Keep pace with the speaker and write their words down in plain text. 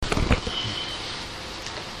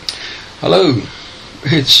Hello,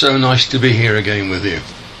 it's so nice to be here again with you.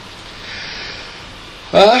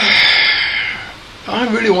 I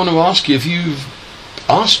really want to ask you if you've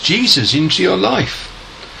asked Jesus into your life.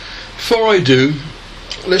 Before I do,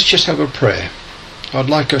 let's just have a prayer. I'd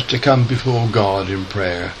like us to come before God in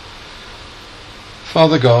prayer.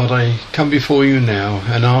 Father God, I come before you now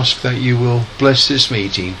and ask that you will bless this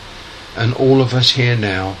meeting and all of us here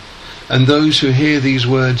now and those who hear these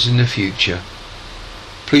words in the future.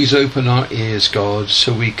 Please open our ears, God,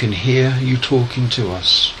 so we can hear you talking to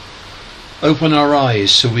us. Open our eyes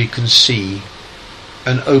so we can see,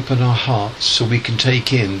 and open our hearts so we can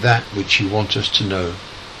take in that which you want us to know.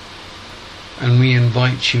 And we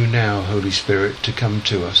invite you now, Holy Spirit, to come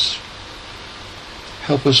to us.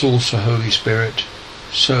 Help us also, Holy Spirit,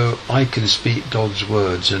 so I can speak God's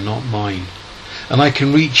words and not mine, and I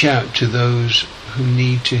can reach out to those who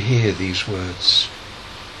need to hear these words.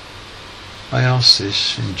 I ask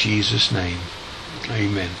this in Jesus' name.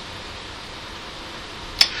 Amen.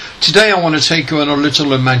 Today I want to take you on a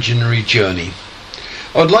little imaginary journey.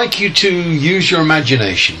 I'd like you to use your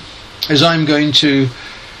imagination as I'm going to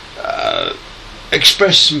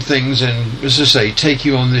express some things and, as I say, take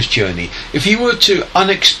you on this journey. If you were to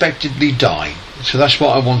unexpectedly die, so that's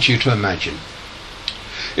what I want you to imagine.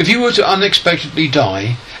 If you were to unexpectedly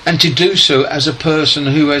die, and to do so as a person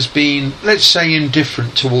who has been, let's say,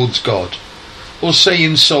 indifferent towards God, or say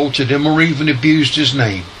insulted him, or even abused his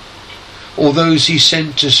name, or those he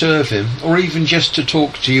sent to serve him, or even just to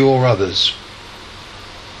talk to you or others.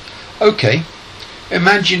 Okay,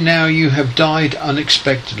 imagine now you have died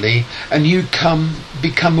unexpectedly and you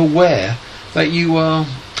become aware that you are,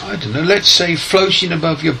 let's say floating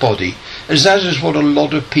above your body, as that is what a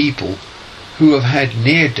lot of people who have had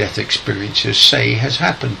near-death experiences say has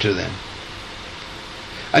happened to them.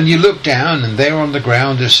 And you look down and there on the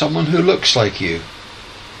ground is someone who looks like you.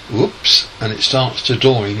 Whoops, and it starts to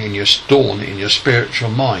dawn in your spiritual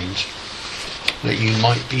mind that you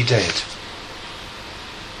might be dead.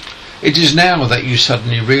 It is now that you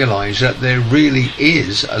suddenly realise that there really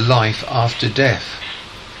is a life after death,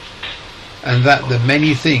 and that the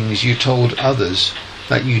many things you told others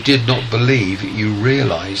that you did not believe, you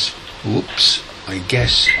realise, whoops, I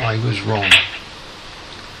guess I was wrong.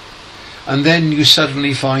 And then you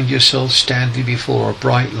suddenly find yourself standing before a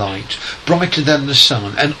bright light, brighter than the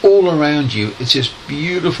sun, and all around you is this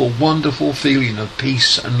beautiful, wonderful feeling of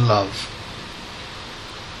peace and love.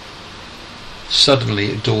 Suddenly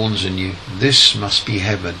it dawns on you, this must be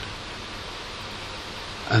heaven.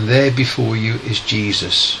 And there before you is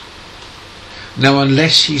Jesus. Now,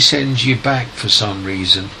 unless he sends you back for some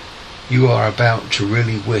reason, you are about to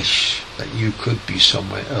really wish that you could be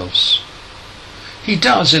somewhere else. He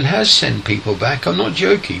does and has sent people back, I'm not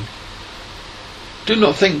joking. Do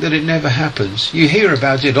not think that it never happens. You hear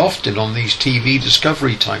about it often on these TV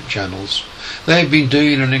Discovery type channels. They have been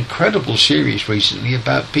doing an incredible series recently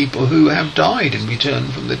about people who have died and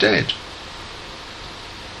returned from the dead.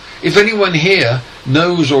 If anyone here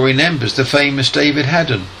knows or remembers the famous David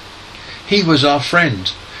Haddon, he was our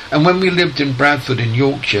friend, and when we lived in Bradford in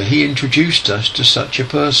Yorkshire, he introduced us to such a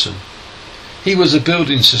person. He was a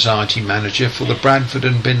building society manager for the Bradford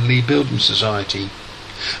and Binley Building Society,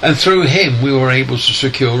 and through him we were able to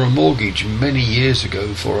secure a mortgage many years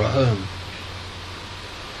ago for a home.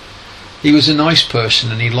 He was a nice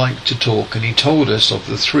person and he liked to talk, and he told us of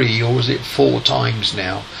the 3 or was it 4 times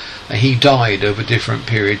now that he died over different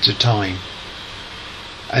periods of time.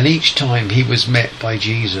 And each time he was met by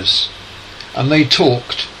Jesus, and they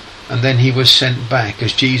talked, and then he was sent back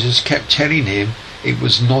as Jesus kept telling him it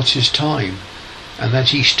was not his time and that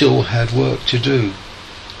he still had work to do.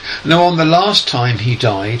 Now, on the last time he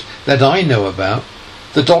died that I know about,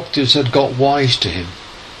 the doctors had got wise to him,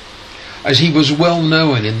 as he was well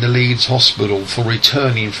known in the Leeds hospital for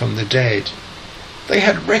returning from the dead. They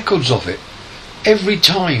had records of it. Every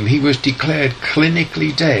time he was declared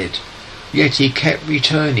clinically dead, yet he kept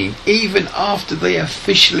returning, even after they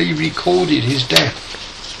officially recorded his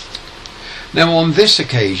death. Now, on this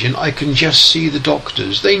occasion, I can just see the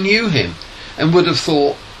doctors. They knew him and would have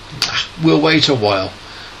thought, we'll wait a while,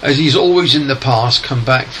 as he's always in the past come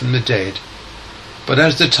back from the dead. But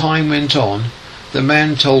as the time went on, the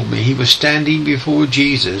man told me he was standing before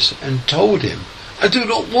Jesus and told him, I do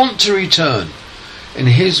not want to return. In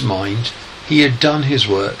his mind, he had done his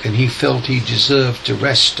work and he felt he deserved to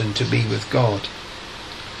rest and to be with God.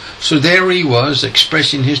 So there he was,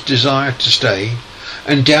 expressing his desire to stay,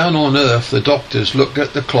 and down on earth the doctors looked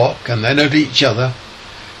at the clock and then at each other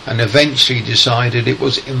and eventually decided it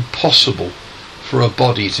was impossible for a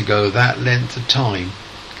body to go that length of time,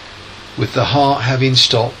 with the heart having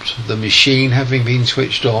stopped, the machine having been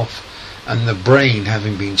switched off, and the brain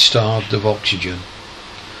having been starved of oxygen.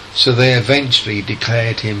 So they eventually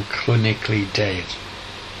declared him clinically dead.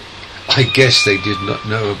 I guess they did not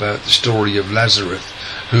know about the story of Lazarus,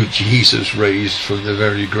 who Jesus raised from the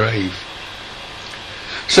very grave.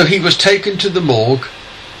 So he was taken to the morgue,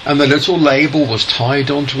 and the little label was tied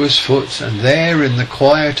onto his foot, and there in the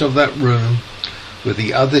quiet of that room with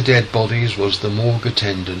the other dead bodies was the morgue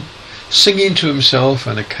attendant, singing to himself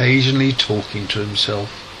and occasionally talking to himself.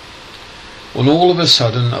 When all of a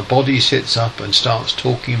sudden a body sits up and starts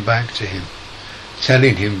talking back to him,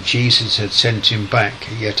 telling him Jesus had sent him back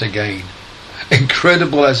yet again.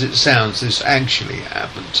 Incredible as it sounds, this actually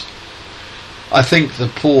happened. I think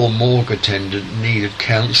the poor morgue attendant needed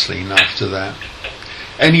counselling after that.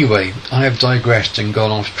 Anyway, I have digressed and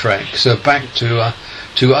gone off track, so back to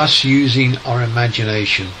us using our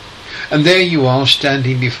imagination. And there you are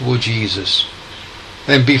standing before Jesus.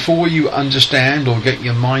 Then before you understand or get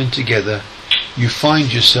your mind together, you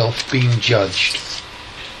find yourself being judged.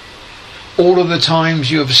 All of the times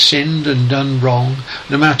you have sinned and done wrong,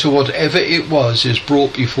 no matter whatever it was, is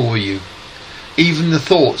brought before you. Even the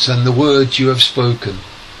thoughts and the words you have spoken.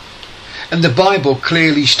 And the Bible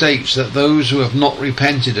clearly states that those who have not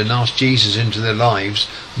repented and asked Jesus into their lives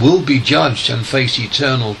will be judged and face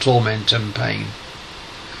eternal torment and pain.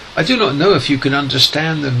 I do not know if you can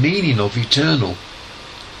understand the meaning of eternal.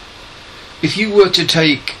 If you were to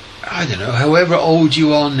take, however old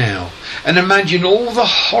you are now, and imagine all the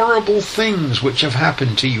horrible things which have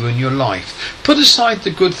happened to you in your life. Put aside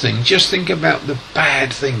the good things, just think about the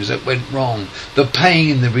bad things that went wrong, the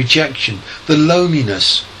pain, the rejection, the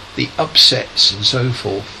loneliness, the upsets and so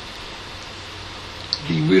forth.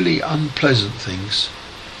 The really unpleasant things.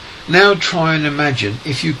 Now try and imagine,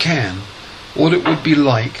 if you can, what it would be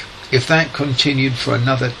like if that continued for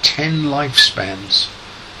another 10 lifespans,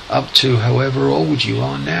 up to however old you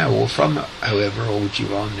are now, or from however old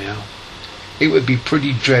you are now. It would be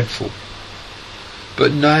pretty dreadful.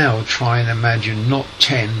 But now try and imagine not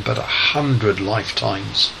 10 but 100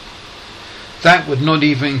 lifetimes. That would not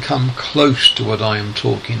even come close to what I am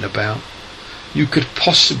talking about. You could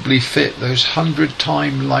possibly fit those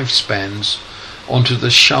 100-time lifespans onto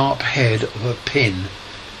the sharp head of a pin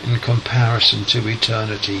in comparison to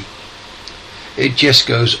eternity. It just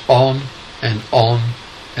goes on and on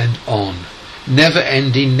and on, never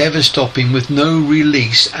ending, never stopping, with no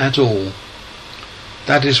release at all.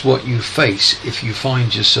 That is what you face if you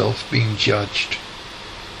find yourself being judged.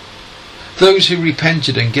 Those who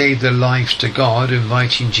repented and gave their lives to God,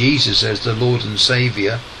 inviting Jesus as the Lord and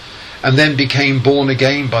Saviour, and then became born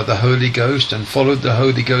again by the Holy Ghost and followed the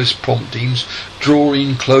Holy Ghost promptings,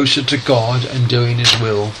 drawing closer to God and doing His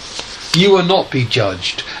will, you will not be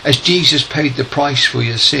judged, as Jesus paid the price for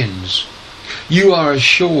your sins. You are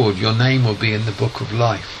assured your name will be in the book of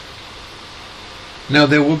life. Now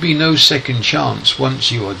there will be no second chance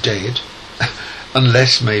once you are dead,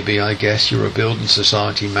 unless maybe, I guess, you're a building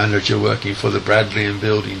society manager working for the Bradley and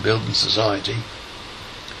Building Society.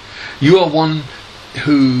 You are one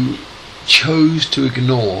who chose to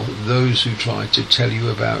ignore those who tried to tell you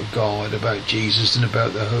about God, about Jesus and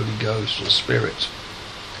about the Holy Ghost or Spirit.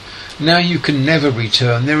 Now you can never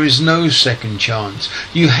return. There is no second chance.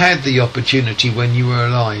 You had the opportunity when you were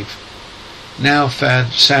alive. Now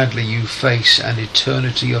sadly you face an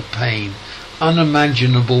eternity of pain,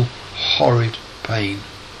 unimaginable, horrid pain.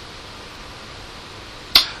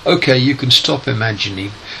 Okay, you can stop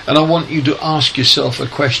imagining, and I want you to ask yourself a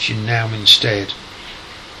question now instead.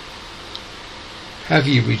 Have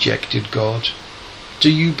you rejected God? Do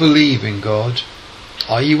you believe in God?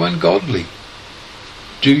 Are you ungodly?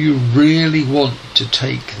 Do you really want to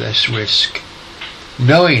take this risk,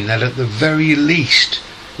 knowing that at the very least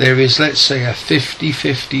there is, let's say, a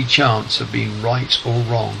 50-50 chance of being right or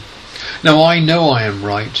wrong? Now I know I am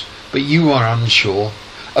right, but you are unsure.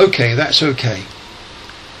 Okay, that's okay.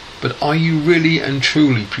 But are you really and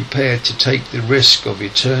truly prepared to take the risk of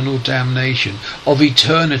eternal damnation, of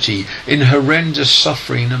eternity in horrendous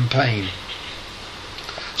suffering and pain?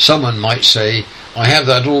 Someone might say, I have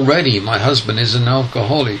that already. My husband is an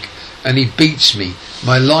alcoholic and he beats me.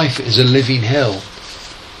 My life is a living hell.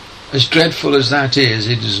 As dreadful as that is,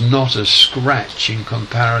 it is not a scratch in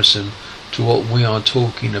comparison to what we are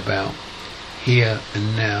talking about here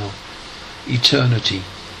and now. Eternity.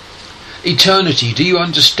 Eternity, do you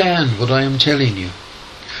understand what I am telling you?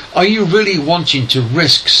 Are you really wanting to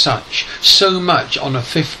risk so much on a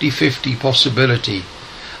 50-50 possibility,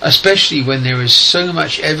 especially when there is so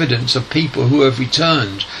much evidence of people who have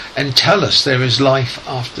returned and tell us there is life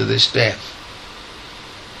after this death?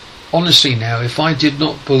 Honestly now, if I did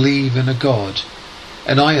not believe in a God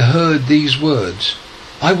and I heard these words,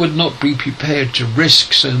 I would not be prepared to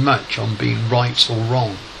risk so much on being right or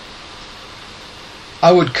wrong.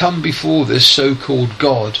 I would come before this so-called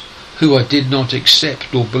God, who I did not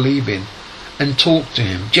accept or believe in, and talk to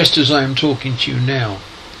him, just as I am talking to you now.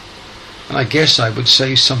 And I guess I would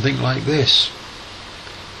say something like this: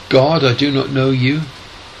 God, I do not know you,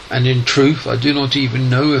 and in truth I do not even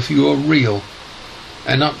know if you are real.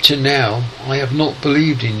 And up to now I have not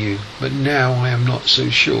believed in you, but now I am not so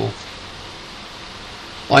sure.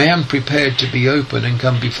 I am prepared to be open and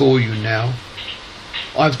come before you now.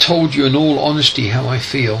 I have told you in all honesty how I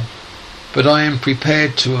feel, but I am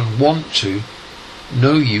prepared to and want to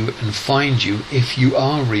know you and find you if you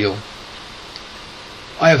are real.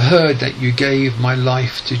 I have heard that you gave my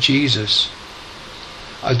life to Jesus.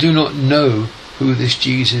 I do not know who this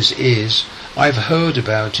Jesus is. I have heard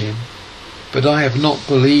about him, but I have not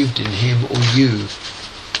believed in him or you.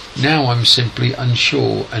 Now I'm simply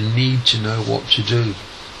unsure and need to know what to do.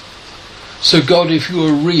 So God, if you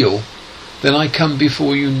are real, then I come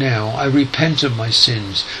before you now. I repent of my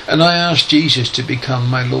sins, and I ask Jesus to become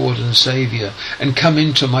my Lord and Saviour and come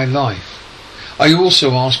into my life. I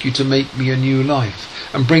also ask you to make me a new life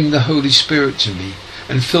and bring the Holy Spirit to me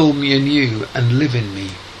and fill me anew and live in me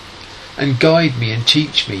and guide me and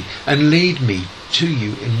teach me and lead me to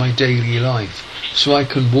you in my daily life so I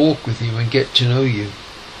can walk with you and get to know you.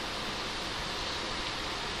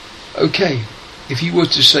 Okay. If you were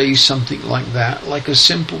to say something like that, like a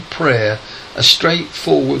simple prayer, a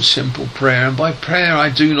straightforward simple prayer, and by prayer I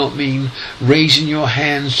do not mean raising your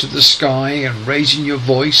hands to the sky and raising your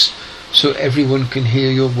voice so everyone can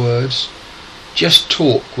hear your words. Just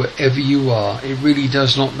talk wherever you are. It really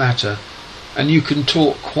does not matter. And you can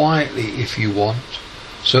talk quietly if you want,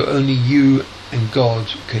 so only you and God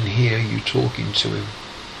can hear you talking to him.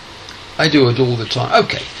 I do it all the time.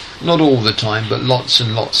 Okay, not all the time, but lots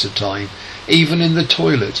and lots of time. Even in the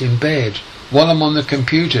toilet, in bed, while I'm on the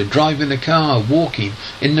computer, driving the car, walking,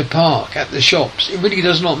 in the park, at the shops. It really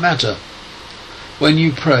does not matter. When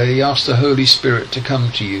you pray, ask the Holy Spirit to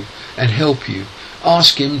come to you and help you.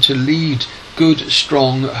 Ask him to lead good,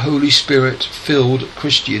 strong, Holy Spirit-filled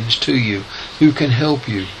Christians to you who can help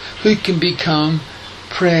you, who can become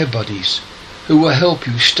prayer buddies, who will help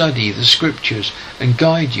you study the Scriptures and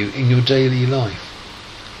guide you in your daily life.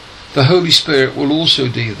 The Holy Spirit will also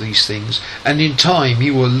do these things, and in time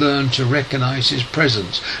you will learn to recognize his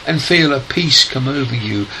presence and feel a peace come over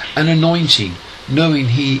you, an anointing, knowing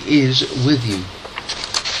he is with you.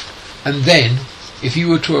 And then, if you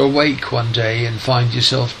were to awake one day and find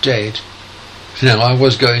yourself dead, now I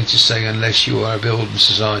was going to say unless you are a building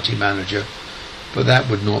society manager, but that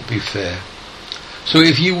would not be fair. So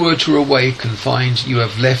if you were to awake and find you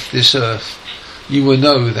have left this earth, you will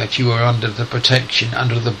know that you are under the protection,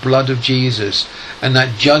 under the blood of Jesus, and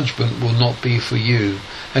that judgment will not be for you,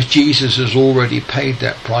 as Jesus has already paid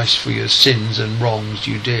that price for your sins and wrongs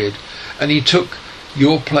you did, and he took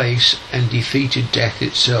your place and defeated death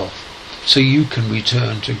itself, so you can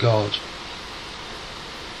return to God.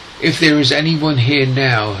 If there is anyone here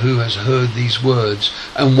now who has heard these words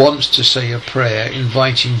and wants to say a prayer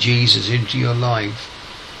inviting Jesus into your life,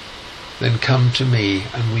 then come to me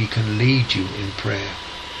and we can lead you in prayer.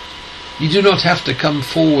 You do not have to come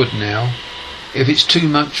forward now if it's too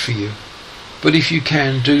much for you, but if you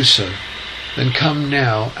can do so, then come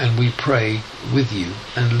now and we pray with you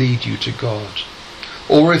and lead you to God.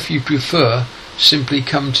 Or if you prefer, simply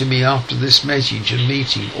come to me after this message and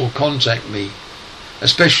meeting or contact me,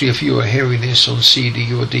 especially if you are hearing this on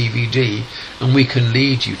CD or DVD, and we can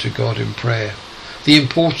lead you to God in prayer. The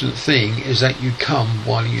important thing is that you come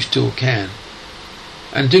while you still can.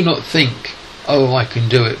 And do not think, oh, I can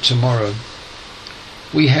do it tomorrow.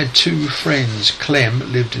 We had two friends.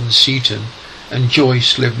 Clem lived in Seaton and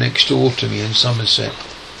Joyce lived next door to me in Somerset.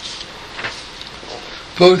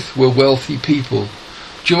 Both were wealthy people.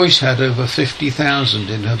 Joyce had over 50,000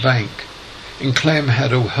 in her bank, and Clem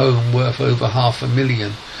had a home worth over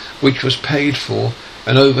 $500,000, which was paid for,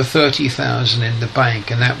 and over 30,000 in the bank,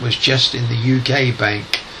 and that was just in the UK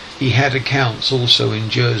bank. He had accounts also in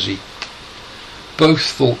Jersey. Both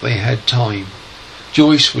thought they had time.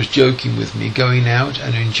 Joyce was joking with me, going out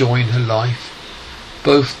and enjoying her life.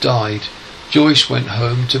 Both died. Joyce went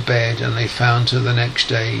home to bed and they found her the next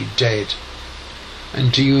day dead.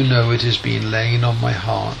 And do you know, it has been laying on my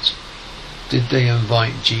heart. Did they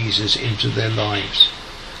invite Jesus into their lives?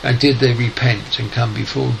 And did they repent and come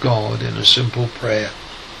before God in a simple prayer?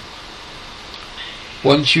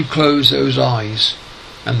 Once you close those eyes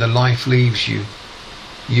and the life leaves you,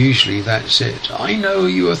 usually that's it. I know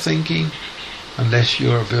you are thinking, unless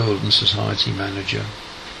you're a building society manager.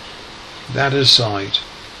 That aside,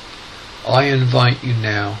 I invite you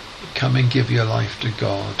now, come and give your life to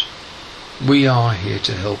God. We are here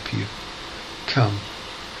to help you. Come.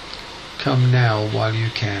 Come now while you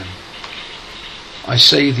can. I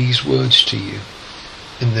say these words to you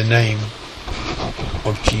in the name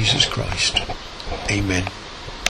of Jesus Christ. Amen.